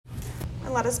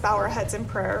and let us bow our heads in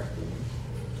prayer.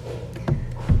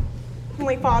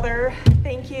 Heavenly Father,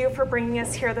 thank you for bringing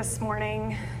us here this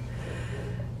morning.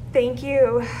 Thank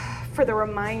you for the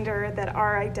reminder that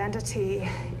our identity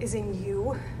is in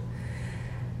you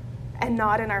and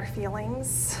not in our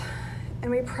feelings. And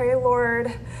we pray,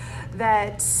 Lord,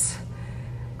 that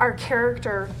our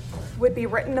character would be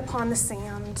written upon the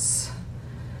sand,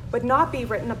 would not be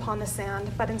written upon the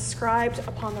sand, but inscribed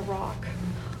upon the rock,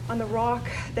 on the rock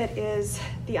that is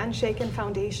the unshaken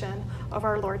foundation of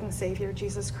our Lord and Savior,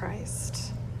 Jesus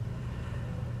Christ.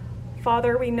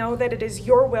 Father, we know that it is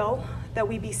your will that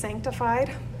we be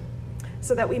sanctified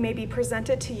so that we may be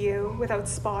presented to you without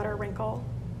spot or wrinkle.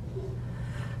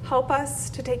 Help us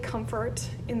to take comfort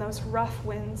in those rough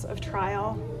winds of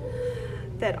trial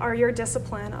that are your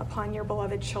discipline upon your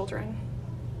beloved children.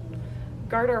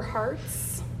 Guard our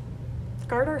hearts,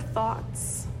 guard our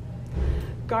thoughts,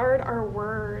 guard our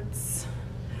words,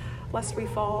 lest we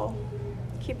fall.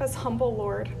 Keep us humble,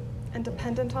 Lord, and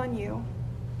dependent on you,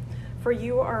 for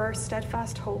you are our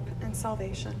steadfast hope and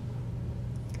salvation.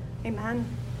 Amen.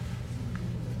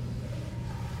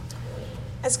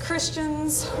 As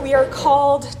Christians, we are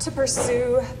called to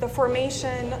pursue the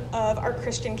formation of our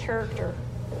Christian character.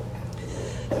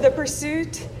 The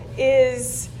pursuit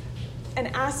is an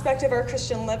aspect of our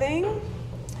Christian living.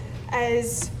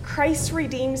 As Christ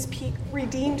redeemed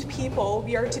people,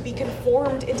 we are to be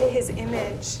conformed into his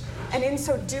image, and in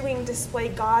so doing display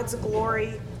God's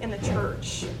glory in the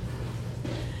church.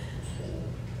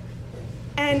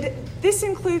 And this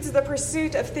includes the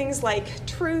pursuit of things like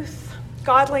truth,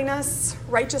 godliness,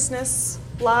 righteousness,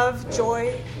 love,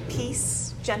 joy,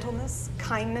 peace, gentleness,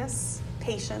 kindness,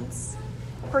 patience,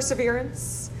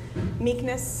 perseverance,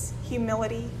 meekness,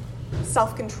 humility,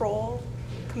 self-control,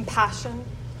 compassion,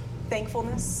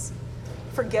 thankfulness,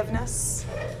 forgiveness,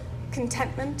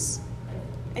 contentment,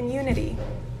 and unity.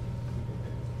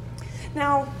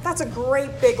 Now, that's a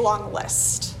great big long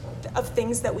list of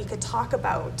things that we could talk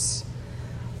about.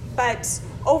 But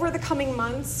over the coming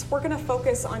months, we're going to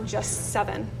focus on just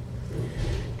 7.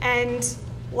 And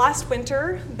last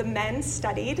winter, the men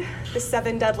studied the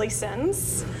 7 deadly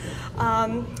sins.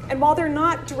 And while they're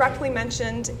not directly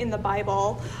mentioned in the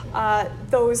Bible,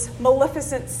 those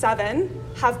Maleficent 7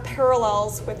 have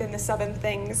parallels within the 7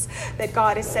 things that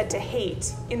God is said to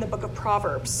hate in the book of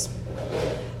Proverbs.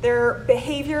 They're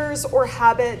behaviors or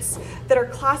habits that are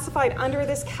classified under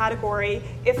this category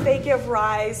if they give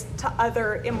rise to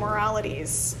other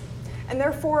immoralities. And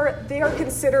therefore, they are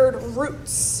considered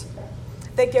roots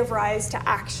that give rise to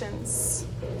actions.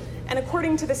 And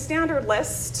according to the standard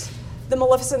list, the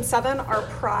Maleficent 7 are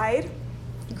pride,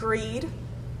 greed,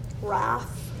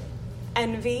 wrath,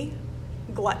 envy,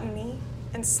 gluttony,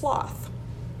 and sloth.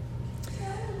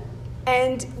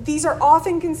 And these are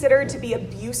often considered to be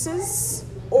abuses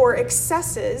or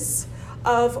excesses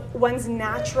of one's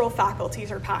natural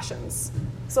faculties or passions.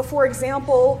 So for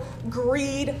example,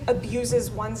 greed abuses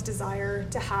one's desire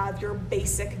to have your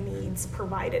basic needs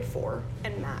provided for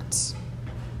and met.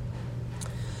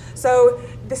 So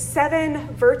the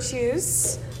 7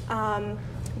 virtues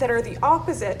that are the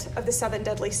opposite of the 7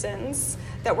 deadly sins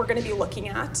that we're going to be looking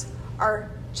at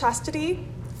are chastity,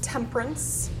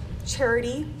 temperance,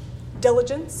 charity,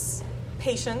 diligence,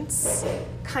 patience,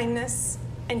 kindness,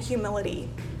 and humility.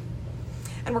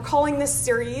 And we're calling this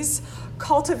series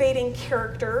Cultivating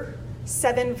Character,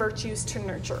 7 Virtues to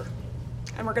Nurture.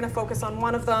 And we're going to focus on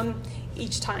one of them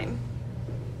each time.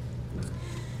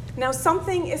 Now,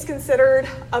 something is considered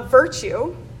a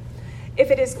virtue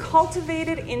if it is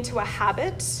cultivated into a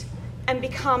habit and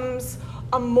becomes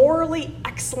a morally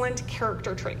excellent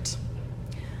character trait.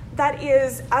 That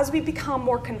is, as we become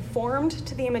more conformed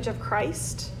to the image of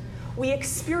Christ, we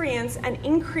experience an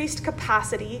increased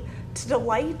capacity to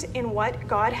delight in what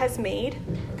God has made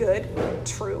good,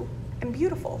 true, and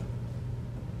beautiful.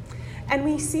 And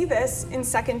we see this in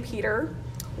 2 Peter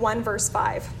 1, verse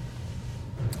 5.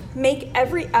 Make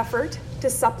every effort to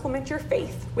supplement your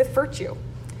faith with virtue,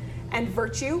 and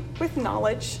virtue with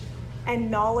knowledge, and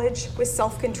knowledge with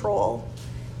self-control,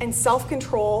 and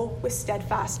self-control with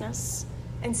steadfastness,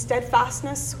 and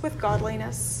steadfastness with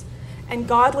godliness, and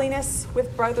godliness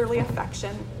with brotherly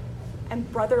affection,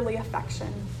 and brotherly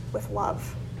affection with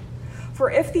love. For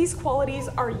if these qualities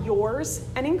are yours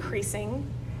and increasing,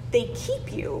 they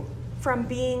keep you from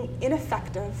being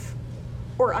ineffective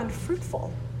or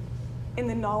unfruitful in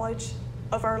the knowledge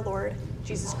of our Lord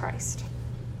Jesus Christ.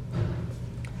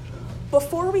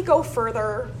 Before we go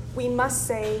further, we must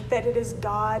say that it is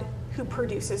God who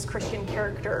produces Christian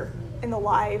character in the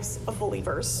lives of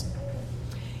believers.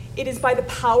 It is by the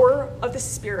power of the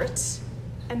Spirit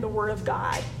and the Word of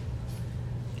God.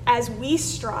 as we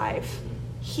strive,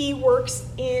 he works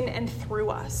in and through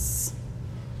us.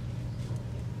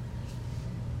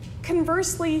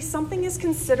 Conversely, something is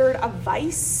considered a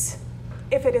vice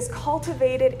if it is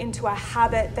cultivated into a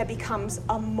habit that becomes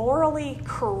a morally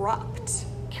corrupt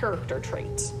character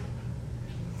trait.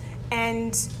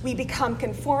 And we become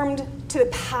conformed to the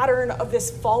pattern of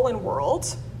this fallen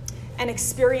world and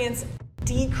experience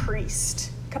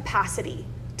decreased capacity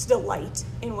to delight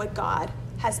in what God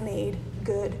has made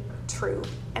good, true,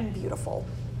 and beautiful.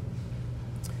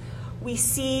 We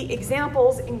see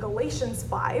examples in Galatians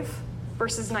 5,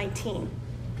 verses 19.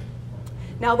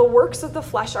 Now the works of the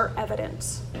flesh are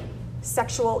evident: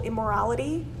 sexual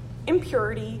immorality,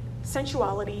 impurity,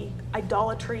 sensuality,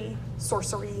 idolatry,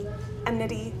 sorcery,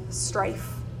 enmity,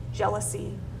 strife,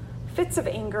 jealousy, fits of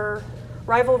anger,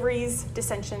 rivalries,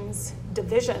 dissensions,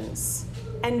 divisions,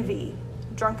 envy,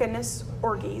 drunkenness,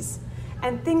 orgies,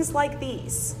 and things like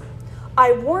these.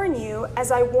 I warn you,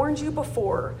 as I warned you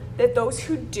before, that those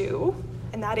who do,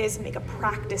 and that is make a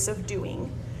practice of doing,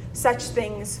 such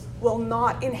things will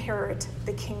not inherit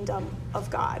the kingdom of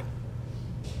God.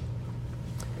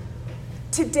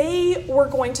 Today, we're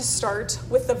going to start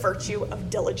with the virtue of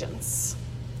diligence.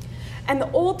 And the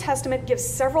Old Testament gives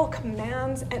several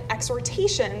commands and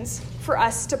exhortations for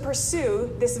us to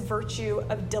pursue this virtue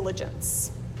of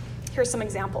diligence. Here's some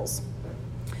examples.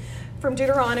 From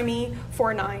Deuteronomy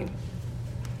 4:9.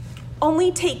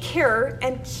 Only take care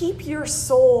and keep your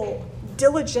soul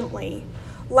diligently,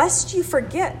 lest you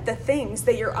forget the things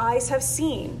that your eyes have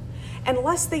seen, and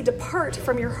lest they depart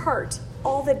from your heart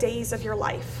all the days of your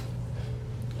life.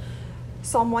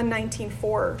 Psalm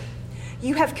 119:4.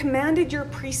 You have commanded your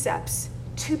precepts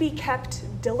to be kept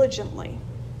diligently.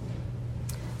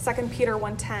 2 Peter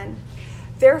 1:10.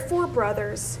 Therefore,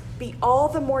 brothers, be all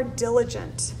the more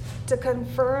diligent to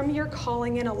confirm your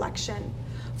calling and election,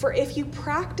 for if you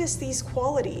practice these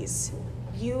qualities,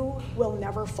 you will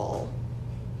never fall.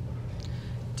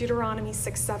 Deuteronomy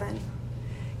 6:7.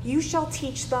 You shall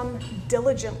teach them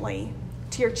diligently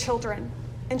to your children,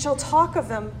 and shall talk of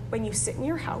them when you sit in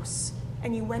your house,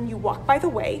 and when you walk by the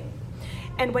way,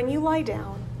 and when you lie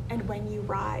down, and when you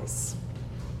rise.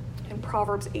 In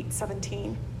Proverbs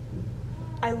 8:17.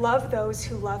 I love those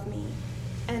who love me,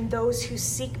 and those who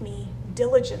seek me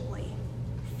diligently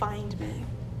find me.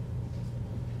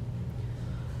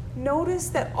 Notice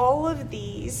that all of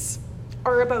these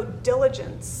are about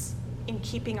diligence in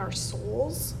keeping our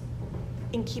souls,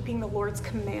 in keeping the Lord's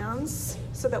commands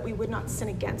so that we would not sin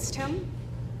against him,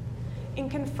 in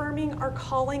confirming our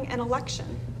calling and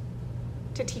election,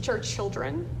 to teach our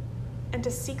children, and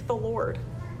to seek the Lord.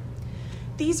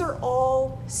 These are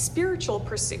all spiritual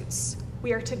pursuits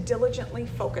we are to diligently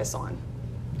focus on.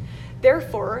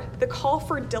 Therefore, the call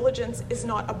for diligence is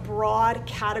not a broad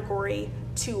category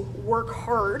to work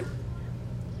hard,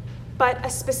 but a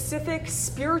specific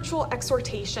spiritual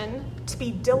exhortation to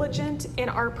be diligent in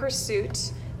our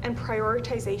pursuit and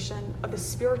prioritization of the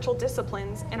spiritual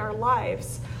disciplines in our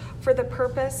lives for the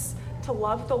purpose to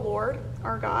love the Lord,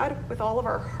 our God, with all of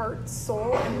our heart,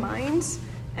 soul, and mind,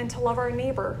 and to love our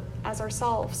neighbor as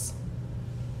ourselves.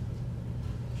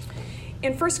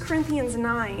 In 1 Corinthians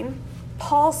 9,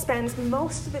 Paul spends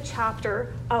most of the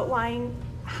chapter outlining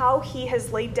how he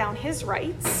has laid down his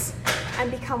rights and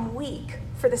become weak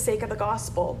for the sake of the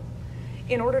gospel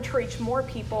in order to reach more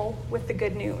people with the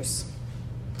good news.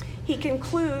 He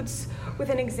concludes with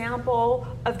an example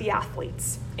of the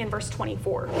athletes in verse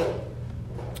 24.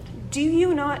 Do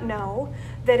you not know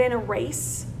that in a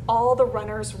race all the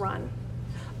runners run,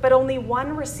 but only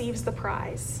one receives the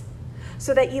prize,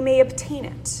 so that you may obtain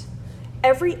it?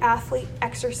 Every athlete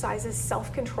exercises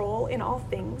self-control in all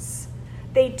things.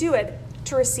 They do it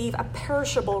to receive a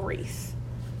perishable wreath,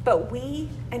 but we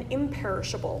an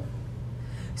imperishable.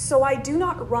 So I do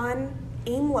not run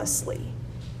aimlessly.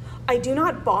 I do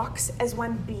not box as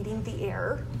one beating the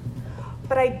air,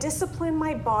 but I discipline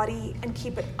my body and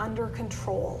keep it under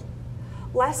control,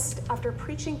 lest after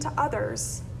preaching to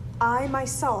others, I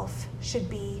myself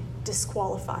should be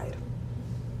disqualified.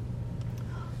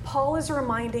 Paul is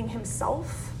reminding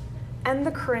himself and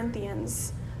the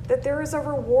Corinthians that there is a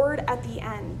reward at the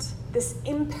end, this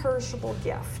imperishable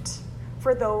gift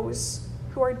for those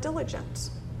who are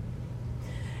diligent,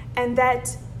 and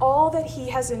that all that he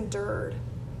has endured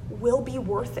will be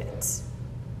worth it.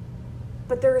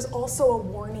 But there is also a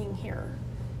warning here,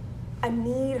 a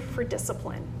need for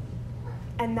discipline,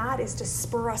 and that is to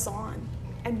spur us on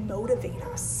and motivate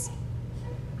us.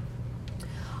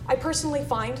 I personally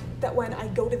find that when I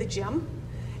go to the gym,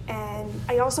 and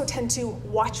I also tend to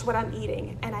watch what I'm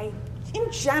eating, and I, in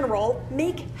general,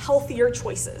 make healthier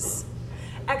choices.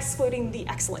 excluding the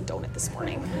excellent donut this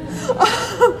morning.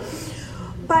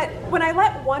 But when I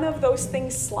let one of those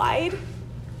things slide,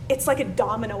 it's like a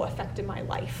domino effect in my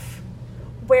life,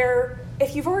 where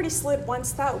if you've already slid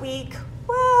once that week,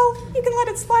 well, you can let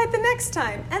it slide the next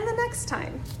time and the next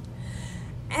time.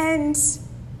 And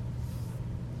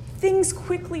things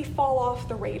quickly fall off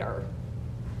the radar.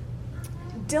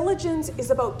 Diligence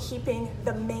is about keeping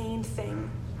the main thing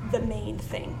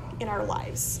in our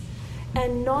lives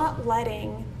and not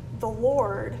letting the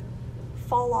Lord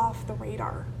fall off the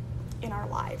radar in our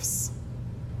lives.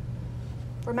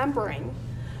 Remembering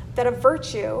that a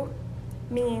virtue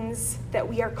means that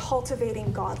we are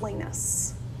cultivating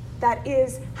godliness. That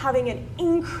is having an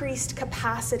increased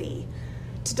capacity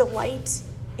to delight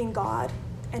in God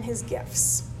and his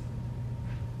gifts.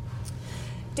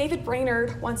 David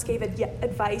Brainerd once gave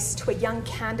advice to a young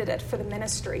candidate for the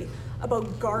ministry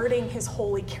about guarding his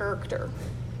holy character.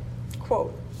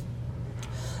 Quote,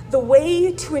 "The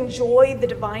way to enjoy the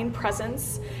divine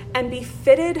presence and be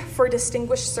fitted for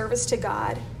distinguished service to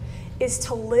God is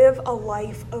to live a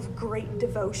life of great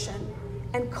devotion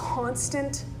and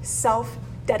constant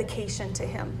self-dedication to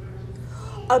him,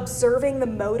 observing the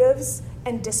motives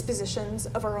and dispositions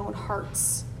of our own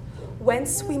hearts,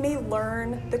 whence we may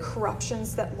learn the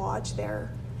corruptions that lodge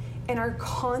there, and our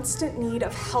constant need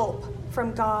of help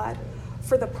from God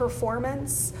for the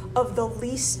performance of the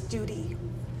least duty.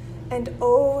 And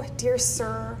oh, dear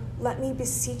sir, let me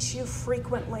beseech you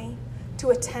frequently to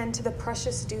attend to the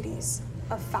precious duties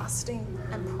of fasting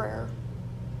and prayer."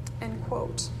 End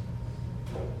quote.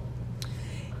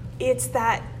 It's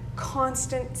that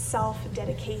constant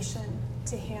self-dedication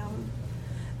to him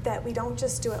that we don't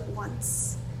just do it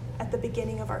once at the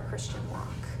beginning of our Christian walk,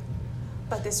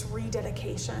 but this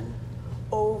rededication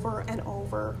over and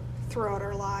over throughout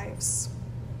our lives.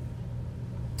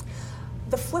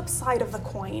 The flip side of the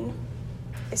coin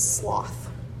is sloth.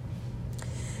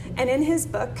 And in his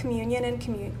book,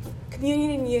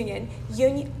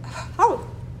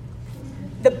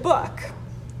 the book,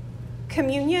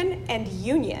 Communion and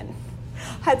Union,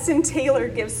 Hudson Taylor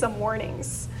gives some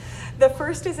warnings. The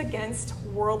first is against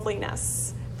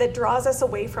worldliness that draws us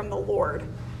away from the Lord,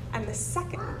 and the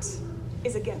second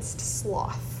is against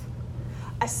sloth,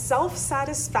 a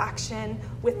self-satisfaction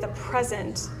with the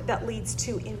present that leads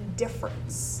to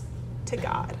indifference to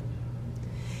God.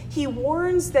 He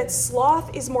warns that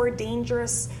sloth is more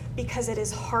dangerous because it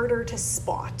is harder to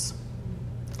spot.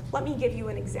 Let me give you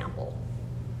an example.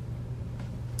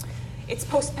 It's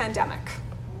post-pandemic.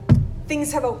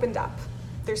 Things have opened up.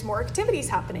 There's more activities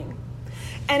happening.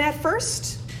 And at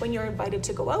first, when you're invited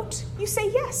to go out, you say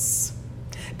yes,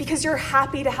 because you're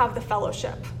happy to have the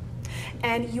fellowship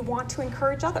and you want to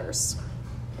encourage others.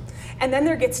 And then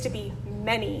there gets to be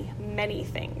many, many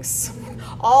things,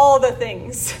 all the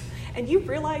things. And you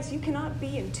realize you cannot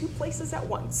be in two places at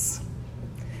once.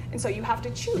 And so you have to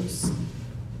choose.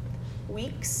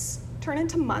 Weeks turn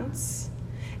into months.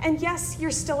 And yes,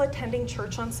 you're still attending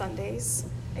church on Sundays,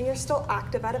 and you're still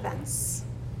active at events.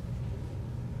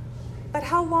 But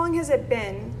how long has it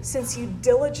been since you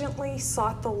diligently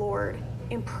sought the Lord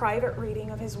in private reading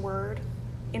of his word,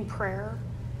 in prayer,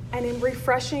 and in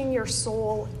refreshing your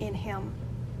soul in him?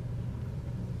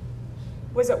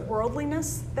 Was it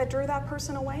worldliness that drew that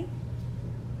person away?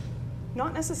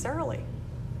 Not necessarily.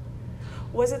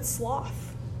 Was it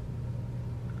sloth?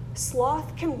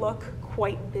 Sloth can look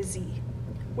quite busy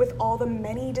with all the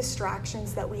many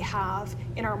distractions that we have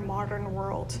in our modern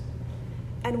world.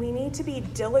 And we need to be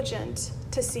diligent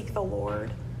to seek the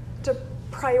Lord, to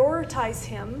prioritize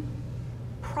him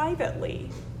privately,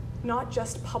 not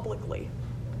just publicly.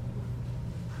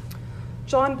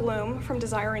 John Bloom from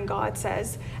Desiring God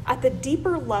says, at the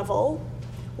deeper level,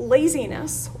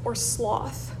 laziness or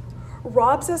sloth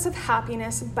robs us of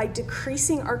happiness by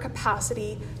decreasing our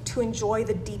capacity to enjoy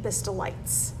the deepest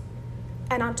delights.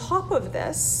 And on top of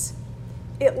this,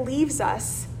 it leaves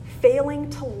us failing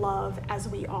to love as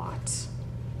we ought.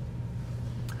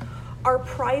 Our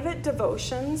private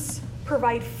devotions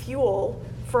provide fuel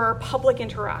for our public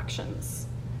interactions.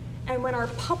 And when our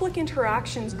public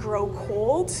interactions grow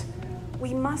cold,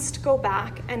 we must go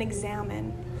back and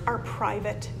examine our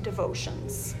private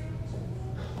devotions.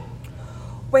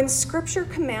 When Scripture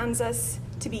commands us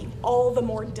to be all the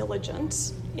more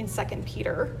diligent in 2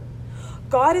 Peter,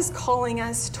 God is calling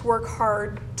us to work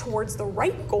hard towards the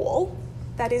right goal,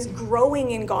 that is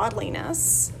growing in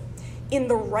godliness, in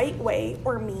the right way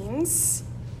or means,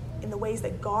 in the ways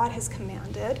that God has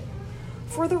commanded,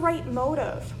 for the right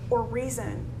motive or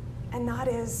reason, and that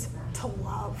is to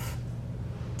love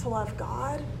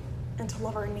God and to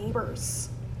love our neighbors.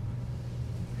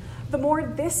 The more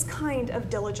this kind of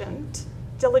diligence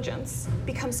diligence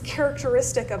becomes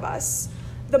characteristic of us,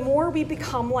 the more we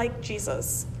become like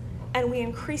Jesus, and we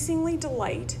increasingly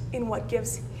delight in what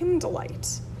gives him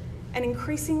delight, and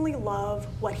increasingly love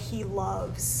what he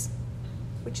loves,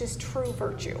 which is true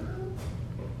virtue.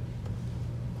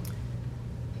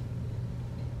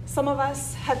 Some of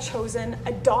us have chosen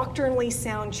a doctrinally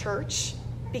sound church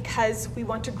because we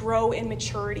want to grow in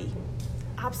maturity.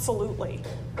 Absolutely.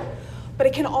 But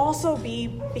it can also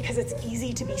be because it's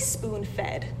easy to be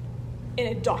spoon-fed in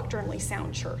a doctrinally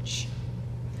sound church.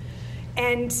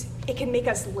 And it can make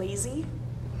us lazy,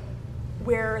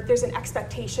 where there's an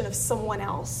expectation of someone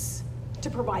else to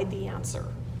provide the answer.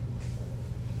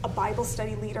 A Bible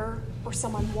study leader or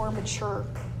someone more mature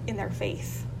in their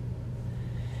faith.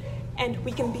 And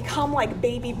we can become like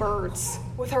baby birds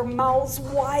with our mouths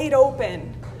wide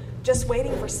open, just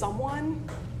waiting for someone,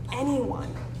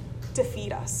 anyone, to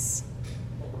feed us.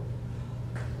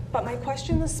 But my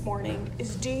question this morning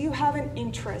is, do you have an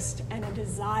interest and a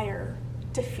desire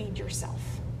to feed yourself?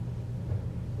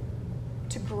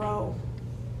 To grow,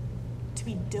 to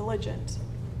be diligent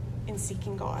in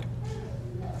seeking God.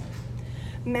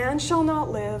 Man shall not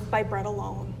live by bread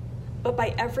alone, but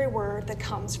by every word that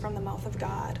comes from the mouth of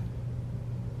God.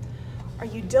 Are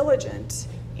you diligent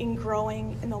in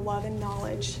growing in the love and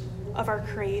knowledge of our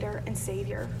Creator and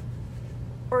Savior?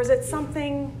 Or is it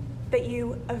something that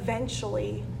you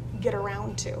eventually get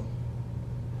around to?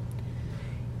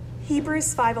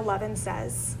 Hebrews 5:11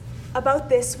 says, "About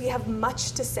this we have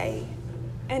much to say,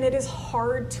 and it is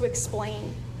hard to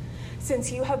explain,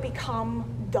 since you have become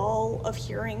dull of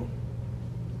hearing.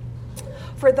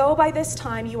 For though by this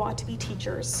time you ought to be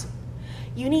teachers,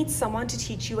 you need someone to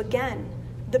teach you again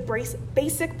the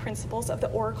basic principles of the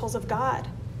oracles of God.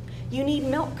 You need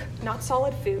milk, not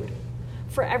solid food.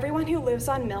 For everyone who lives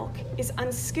on milk is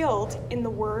unskilled in the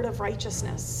word of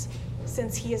righteousness,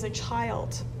 since he is a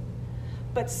child.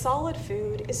 But solid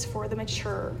food is for the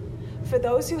mature, for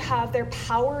those who have their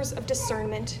powers of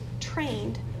discernment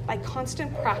trained by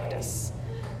constant practice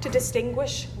to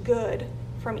distinguish good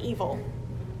from evil."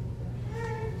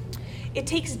 It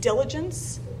takes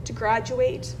diligence to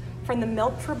graduate from the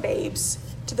milk for babes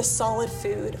to the solid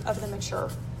food of the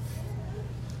mature.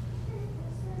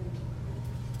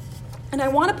 And I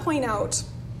want to point out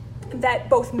that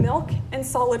both milk and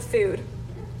solid food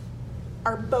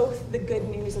are both the good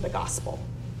news of the gospel.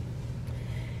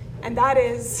 And that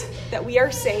is that we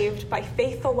are saved by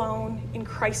faith alone, in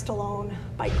Christ alone,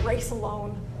 by grace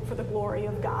alone, for the glory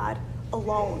of God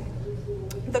alone.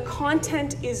 The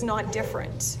content is not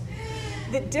different.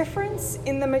 The difference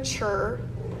in the mature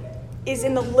is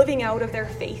in the living out of their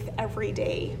faith every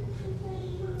day.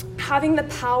 Having the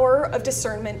power of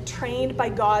discernment trained by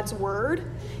God's word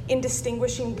in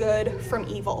distinguishing good from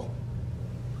evil.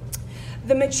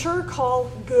 The mature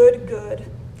call good, good,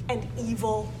 and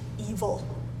evil, evil,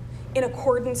 in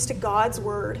accordance to God's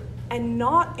word and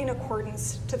not in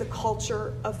accordance to the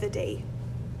culture of the day.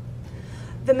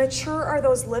 The mature are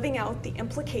those living out the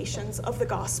implications of the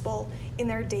gospel in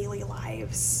their daily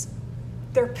lives.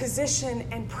 Their position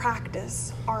and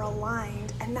practice are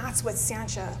aligned, and that's what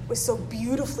Sancha was so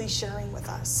beautifully sharing with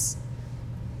us.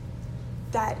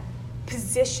 That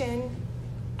position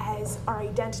as our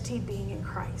identity being in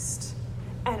Christ,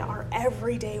 and our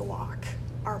everyday walk,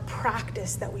 our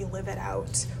practice that we live it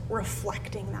out,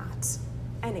 reflecting that,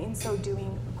 and in so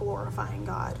doing, glorifying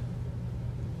God.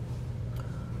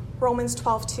 Romans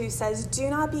 12:2 says, "Do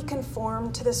not be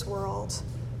conformed to this world,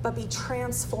 but be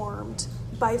transformed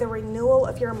by the renewal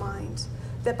of your mind,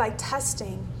 that by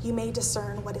testing you may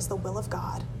discern what is the will of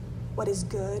God, what is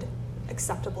good,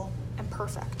 acceptable, and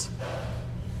perfect."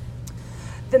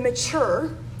 The mature,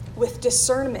 with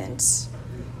discernment,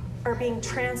 are being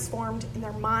transformed in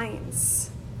their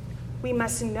minds. We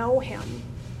must know him.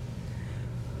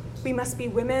 We must be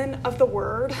women of the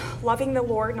word, loving the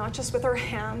Lord not just with our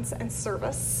hands and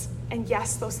service, and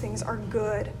yes, those things are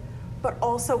good, but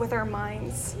also with our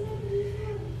minds.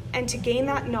 And to gain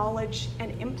that knowledge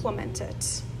and implement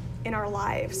it in our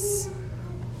lives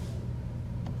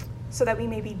so that we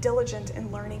may be diligent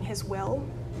in learning his will,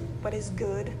 what is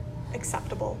good,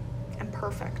 acceptable, and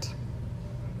perfect.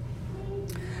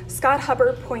 Scott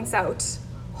Hubbard points out,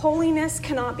 holiness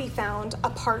cannot be found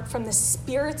apart from the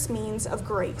Spirit's means of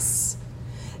grace.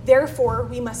 Therefore,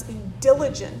 we must be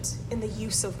diligent in the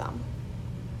use of them.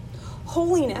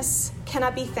 Holiness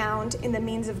cannot be found in the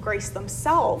means of grace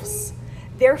themselves.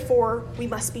 Therefore, we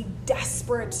must be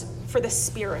desperate for the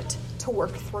Spirit to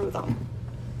work through them.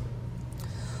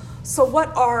 So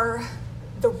what are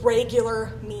the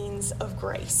regular means of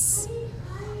grace?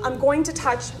 I'm going to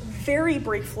touch very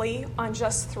briefly on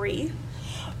just three,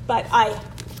 but I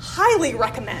highly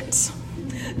recommend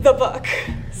the book,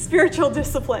 Spiritual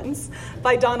Disciplines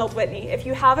by Donald Whitney. If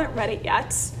you haven't read it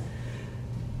yet,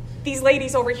 these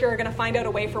ladies over here are going to find out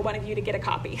a way for one of you to get a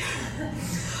copy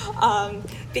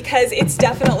because it's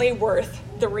definitely worth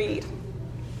the read.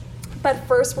 But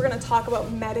first, we're going to talk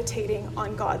about meditating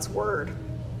on God's word.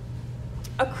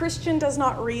 A Christian does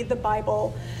not read the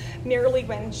Bible merely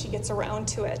when she gets around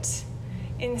to it.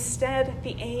 Instead,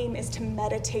 the aim is to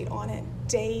meditate on it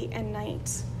day and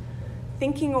night,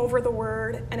 thinking over the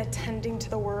word and attending to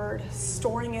the word,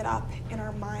 storing it up in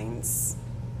our minds.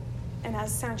 And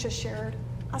as Sanchez shared,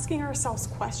 asking ourselves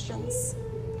questions.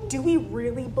 Do we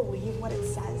really believe what it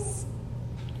says?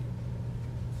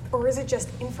 Or is it just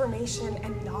information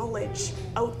and knowledge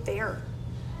out there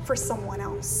for someone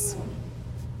else?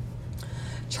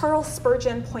 Charles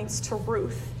Spurgeon points to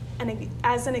Ruth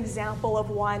as an example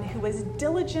of one who was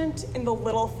diligent in the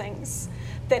little things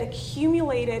that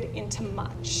accumulated into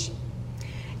much.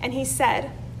 And he said,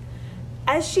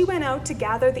 "As she went out to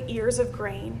gather the ears of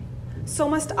grain, so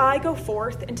must I go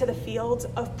forth into the fields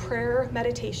of prayer,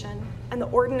 meditation, and the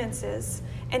ordinances,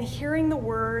 and hearing the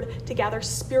word to gather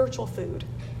spiritual food.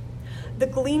 The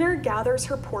gleaner gathers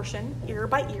her portion ear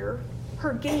by ear,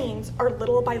 her gains are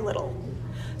little by little.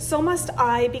 So must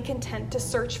I be content to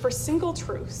search for single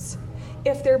truths,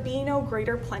 if there be no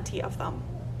greater plenty of them.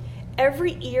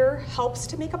 Every ear helps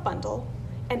to make a bundle,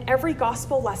 and every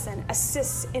gospel lesson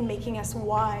assists in making us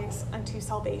wise unto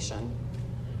salvation."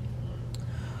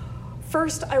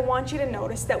 First, I want you to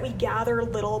notice that we gather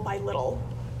little by little.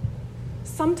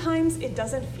 Sometimes it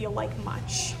doesn't feel like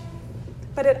much,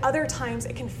 but at other times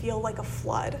it can feel like a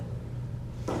flood.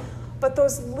 But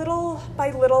those little by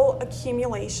little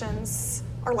accumulations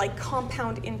are like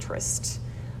compound interest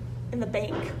in the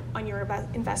bank on your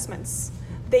investments.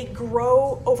 They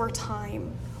grow over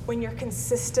time when you're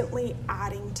consistently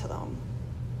adding to them.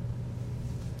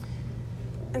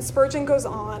 And Spurgeon goes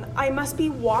on, "I must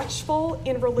be watchful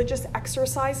in religious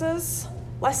exercises,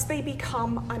 lest they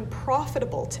become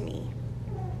unprofitable to me.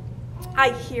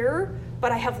 I hear,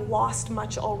 but I have lost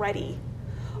much already.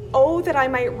 Oh, that I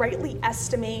might rightly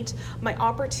estimate my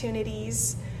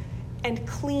opportunities and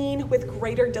clean with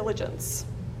greater diligence.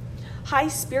 High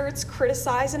spirits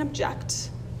criticize and object,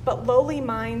 but lowly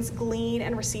minds glean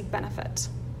and receive benefit.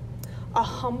 A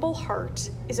humble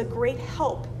heart is a great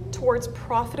help towards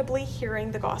profitably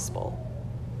hearing the gospel.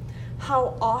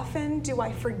 How often do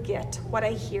I forget what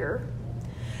I hear?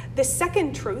 The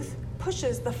second truth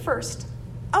pushes the first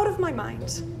out of my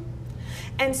mind.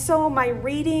 And so my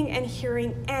reading and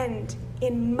hearing end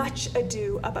in much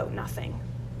ado about nothing.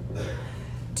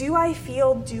 Do I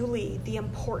feel duly the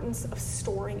importance of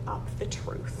storing up the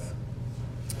truth?"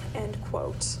 End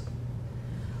quote.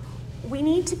 We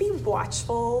need to be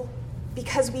watchful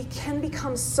because we can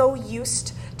become so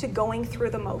used to going through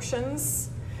the motions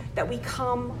that we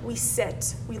come, we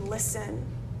sit, we listen.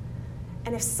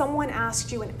 And if someone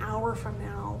asked you an hour from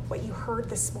now what you heard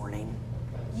this morning,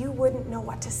 you wouldn't know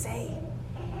what to say.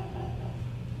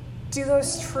 Do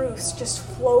those truths just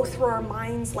flow through our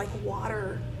minds like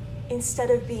water instead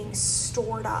of being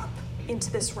stored up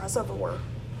into this reservoir?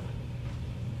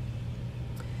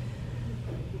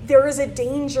 There is a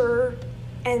danger,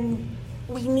 and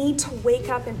we need to wake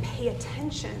up and pay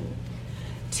attention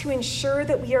to ensure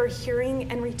that we are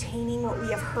hearing and retaining what we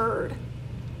have heard,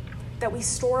 that we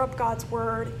store up God's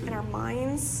word in our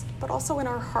minds, but also in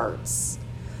our hearts,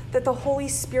 that the Holy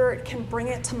Spirit can bring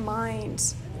it to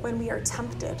mind when we are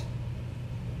tempted.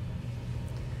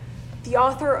 The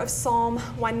author of Psalm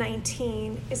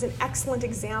 119 is an excellent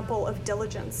example of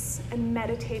diligence and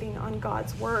meditating on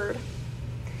God's word.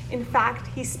 In fact,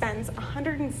 he spends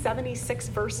 176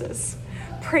 verses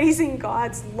praising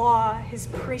God's law, his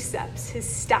precepts, his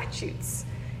statutes,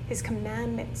 his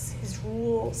commandments, his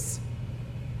rules.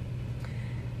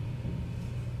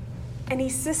 And he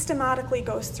systematically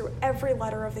goes through every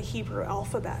letter of the Hebrew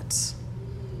alphabet.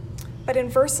 But in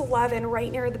verse 11,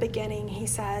 right near the beginning, he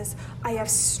says, "I have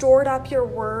stored up your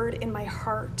word in my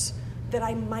heart that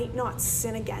I might not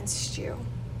sin against you."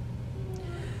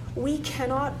 We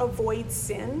cannot avoid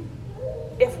sin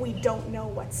if we don't know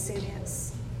what sin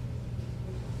is.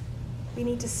 We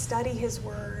need to study his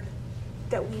word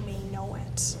that we may know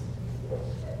it.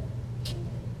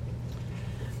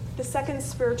 The second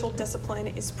spiritual discipline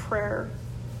is prayer.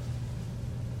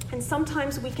 And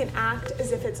sometimes we can act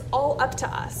as if it's all up to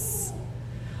us.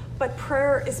 But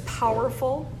prayer is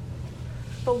powerful.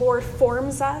 The Lord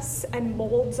forms us and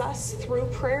molds us through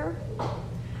prayer.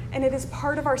 And it is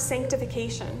part of our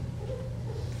sanctification.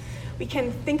 We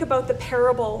can think about the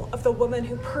parable of the woman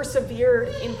who persevered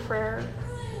in prayer,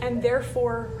 and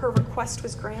therefore her request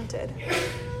was granted.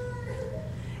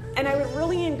 And I would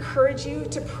really encourage you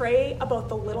to pray about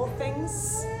the little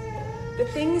things, the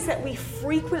things that we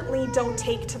frequently don't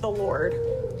take to the Lord.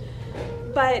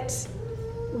 But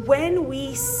when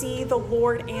we see the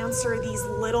Lord answer these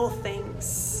little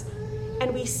things,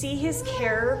 and we see his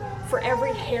care for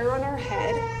every hair on our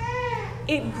head,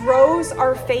 it grows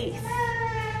our faith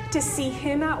to see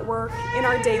him at work in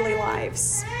our daily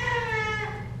lives.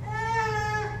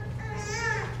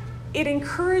 It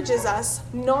encourages us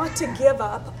not to give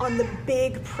up on the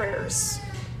big prayers,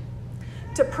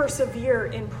 to persevere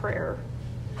in prayer,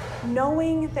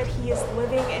 knowing that he is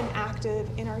living and active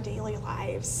in our daily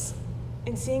lives,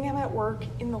 and seeing him at work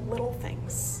in the little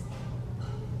things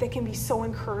that can be so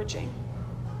encouraging.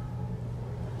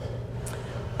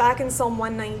 Back in Psalm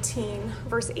 119,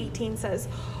 verse 18 says,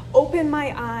 "Open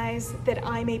my eyes that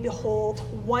I may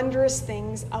behold wondrous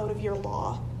things out of your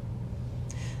law."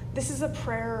 This is a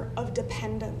prayer of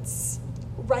dependence,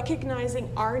 recognizing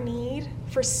our need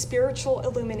for spiritual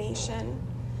illumination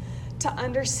to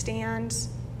understand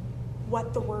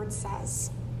what the word says.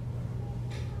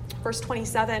 Verse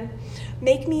 27,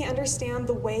 "Make me understand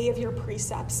the way of your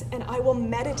precepts, and I will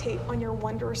meditate on your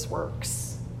wondrous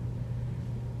works."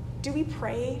 Do we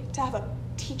pray to have a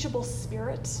teachable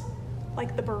spirit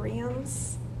like the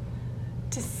Bereans,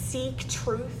 to seek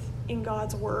truth in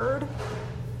God's word?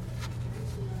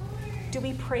 Do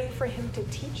we pray for him to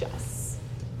teach us?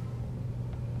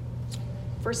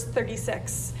 Verse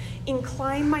 36,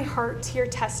 "Incline my heart to your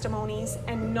testimonies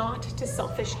and not to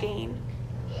selfish gain."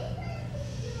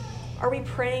 Are we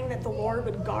praying that the Lord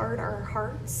would guard our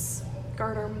hearts,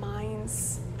 guard our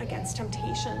minds against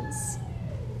temptations?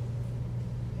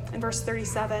 In verse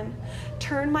 37,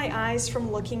 "Turn my eyes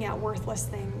from looking at worthless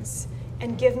things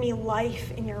and give me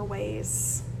life in your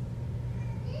ways."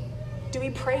 Do we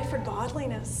pray for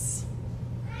godliness?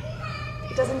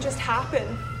 It doesn't just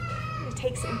happen. It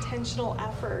takes intentional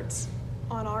effort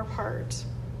on our part.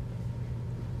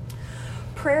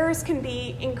 Prayers can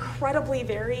be incredibly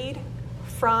varied,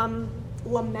 from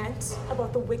lament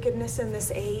about the wickedness in this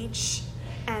age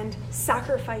and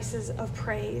sacrifices of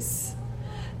praise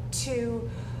to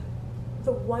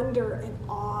the wonder and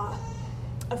awe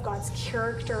of God's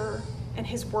character and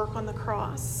his work on the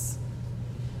cross.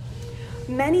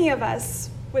 Many of us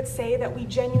would say that we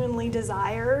genuinely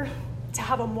desire to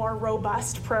have a more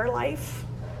robust prayer life.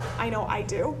 I know I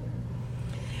do.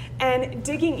 And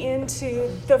digging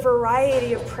into the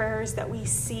variety of prayers that we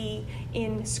see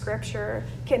in Scripture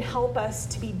can help us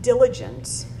to be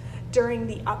diligent during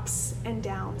the ups and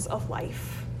downs of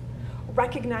life,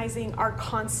 recognizing our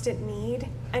constant need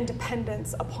and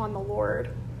dependence upon the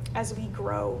Lord as we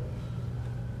grow.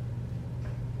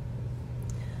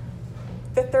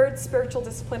 The third spiritual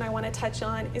discipline I want to touch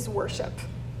on is worship.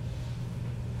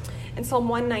 In Psalm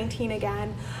 119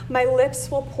 again, "My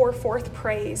lips will pour forth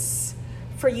praise,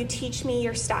 for you teach me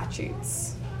your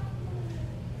statutes."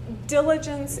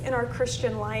 Diligence in our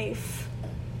Christian life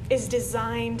is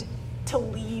designed to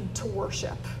lead to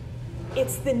worship.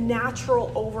 It's the natural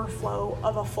overflow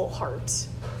of a full heart.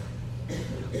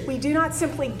 We do not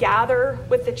simply gather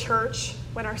with the church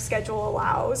when our schedule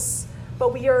allows,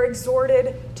 but we are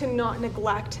exhorted to not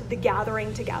neglect the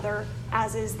gathering together,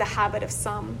 as is the habit of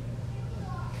some.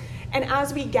 And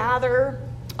as we gather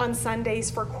on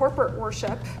Sundays for corporate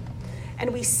worship,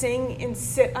 and we sing and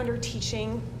sit under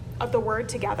teaching of the word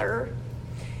together,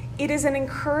 it is an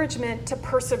encouragement to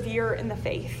persevere in the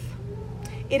faith.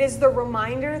 It is the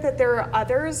reminder that there are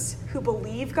others who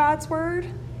believe God's word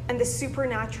and the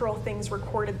supernatural things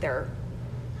recorded there.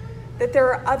 That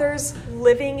there are others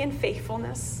living in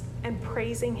faithfulness and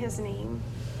praising his name.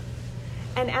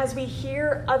 And as we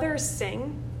hear others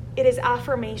sing, it is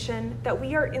affirmation that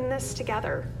we are in this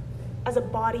together as a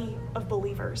body of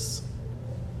believers.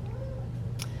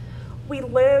 We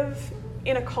live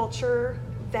in a culture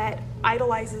that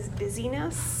idolizes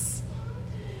busyness.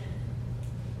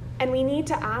 And we need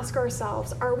to ask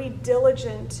ourselves, are we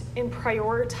diligent in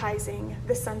prioritizing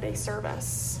the Sunday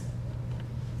service?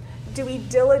 Do we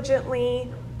diligently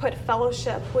put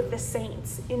fellowship with the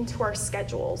saints into our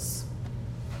schedules?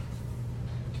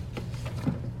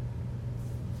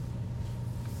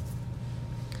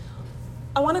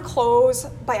 I want to close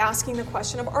by asking the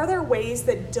question of, are there ways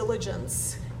that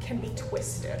diligence can be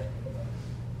twisted?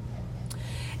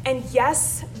 And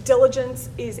yes, diligence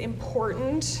is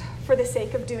important for the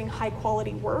sake of doing high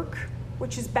quality work,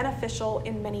 which is beneficial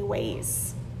in many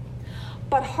ways.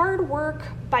 But hard work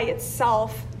by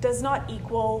itself does not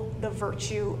equal the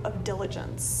virtue of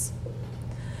diligence.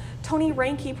 Tony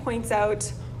Reinke points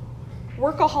out,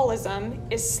 workaholism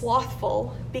is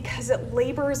slothful because it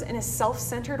labors in a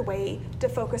self-centered way to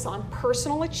focus on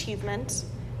personal achievement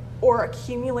or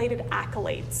accumulated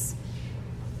accolades.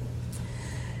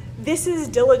 This is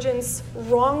diligence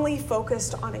wrongly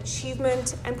focused on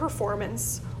achievement and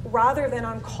performance rather than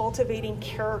on cultivating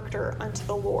character unto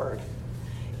the Lord.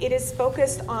 It is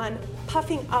focused on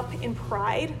puffing up in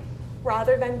pride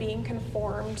rather than being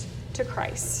conformed to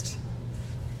Christ.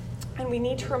 And we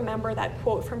need to remember that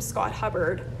quote from Scott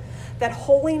Hubbard, that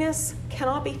holiness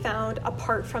cannot be found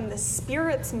apart from the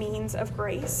Spirit's means of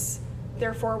grace.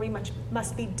 Therefore, we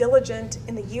must be diligent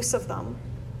in the use of them.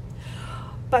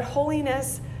 But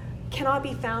holiness cannot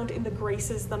be found in the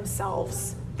graces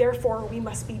themselves. Therefore, we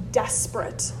must be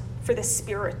desperate for the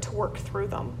Spirit to work through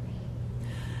them.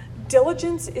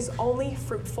 Diligence is only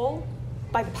fruitful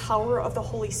by the power of the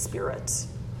Holy Spirit.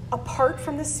 Apart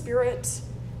from the Spirit,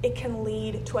 it can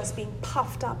lead to us being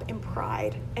puffed up in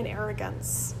pride and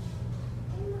arrogance.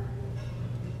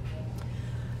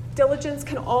 Diligence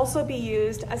can also be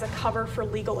used as a cover for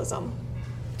legalism,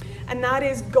 and that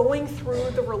is going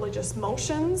through the religious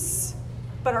motions,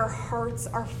 but our hearts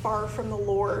are far from the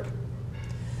Lord.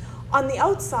 On the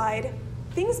outside,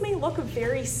 things may look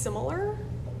very similar,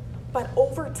 but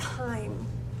over time,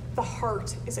 the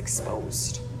heart is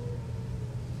exposed.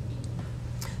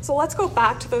 So let's go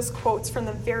back to those quotes from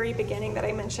the very beginning that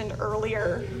I mentioned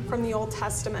earlier from the Old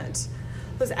Testament,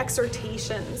 those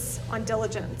exhortations on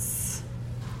diligence.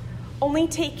 Only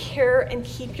take care and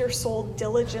keep your soul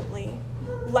diligently,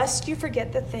 lest you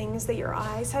forget the things that your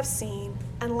eyes have seen,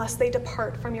 and lest they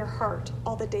depart from your heart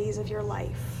all the days of your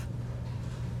life.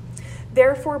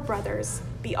 Therefore, brothers,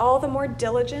 be all the more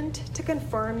diligent to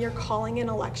confirm your calling and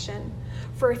election,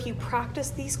 for if you practice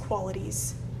these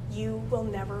qualities, you will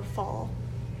never fall.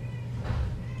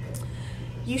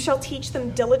 You shall teach them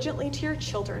diligently to your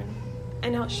children,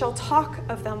 and shall talk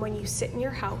of them when you sit in your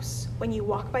house, when you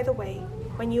walk by the way,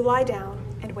 when you lie down,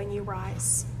 and when you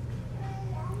rise.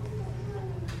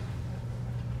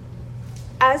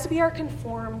 As we are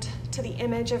conformed to the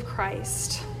image of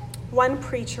Christ, one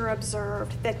preacher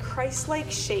observed that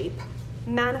Christ-like shape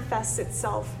manifests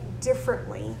itself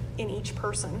differently in each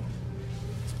person.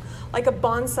 Like a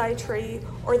bonsai tree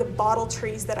or the bottle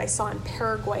trees that I saw in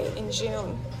Paraguay in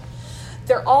June.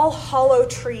 They're all hollow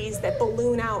trees that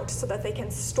balloon out so that they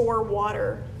can store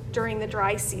water during the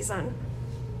dry season.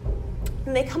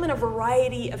 And they come in a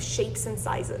variety of shapes and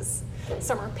sizes.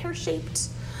 Some are pear-shaped,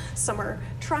 some are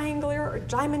triangular or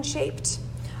diamond-shaped.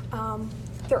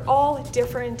 They're all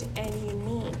different and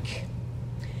unique.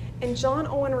 And John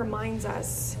Owen reminds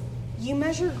us, you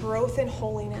measure growth in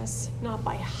holiness not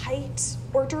by height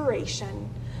or duration,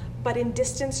 but in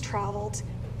distance traveled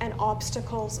and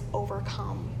obstacles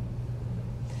overcome.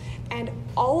 And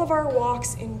all of our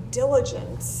walks in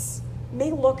diligence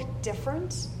may look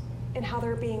different in how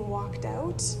they're being walked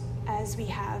out as we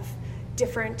have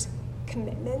different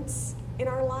commitments in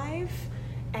our life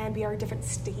and we are different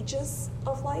stages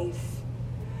of life.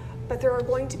 But there are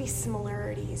going to be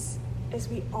similarities as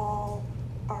we all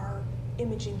are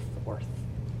imaging forth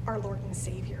our Lord and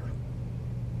Savior.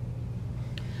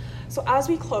 So as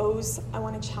we close, I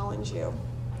want to challenge you.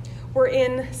 We're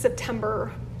in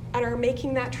September and are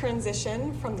making that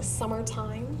transition from the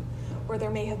summertime, where there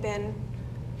may have been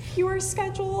fewer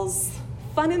schedules,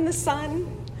 fun in the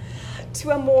sun,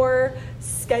 to a more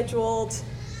scheduled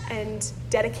and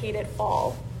dedicated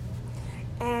fall.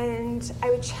 And I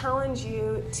would challenge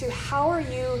you to, how are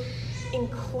you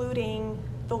including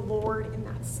the Lord in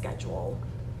that schedule?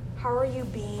 How are you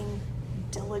being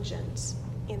diligent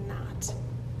in that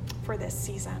for this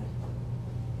season?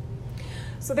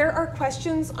 So there are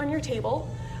questions on your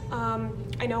table.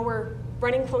 I know we're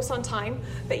running close on time,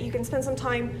 but you can spend some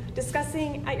time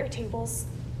discussing at your tables,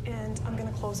 and I'm going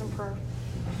to close in prayer.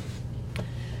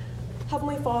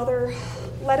 Heavenly Father,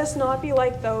 let us not be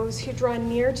like those who draw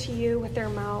near to you with their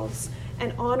mouths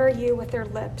and honor you with their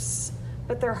lips,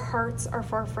 but their hearts are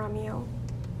far from you.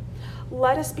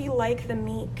 Let us be like the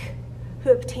meek,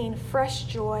 who obtain fresh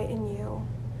joy in you,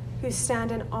 who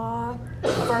stand in awe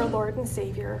of our Lord and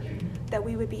Savior, that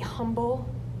we would be humble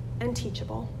and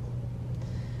teachable.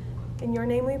 In your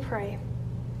name we pray.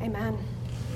 Amen.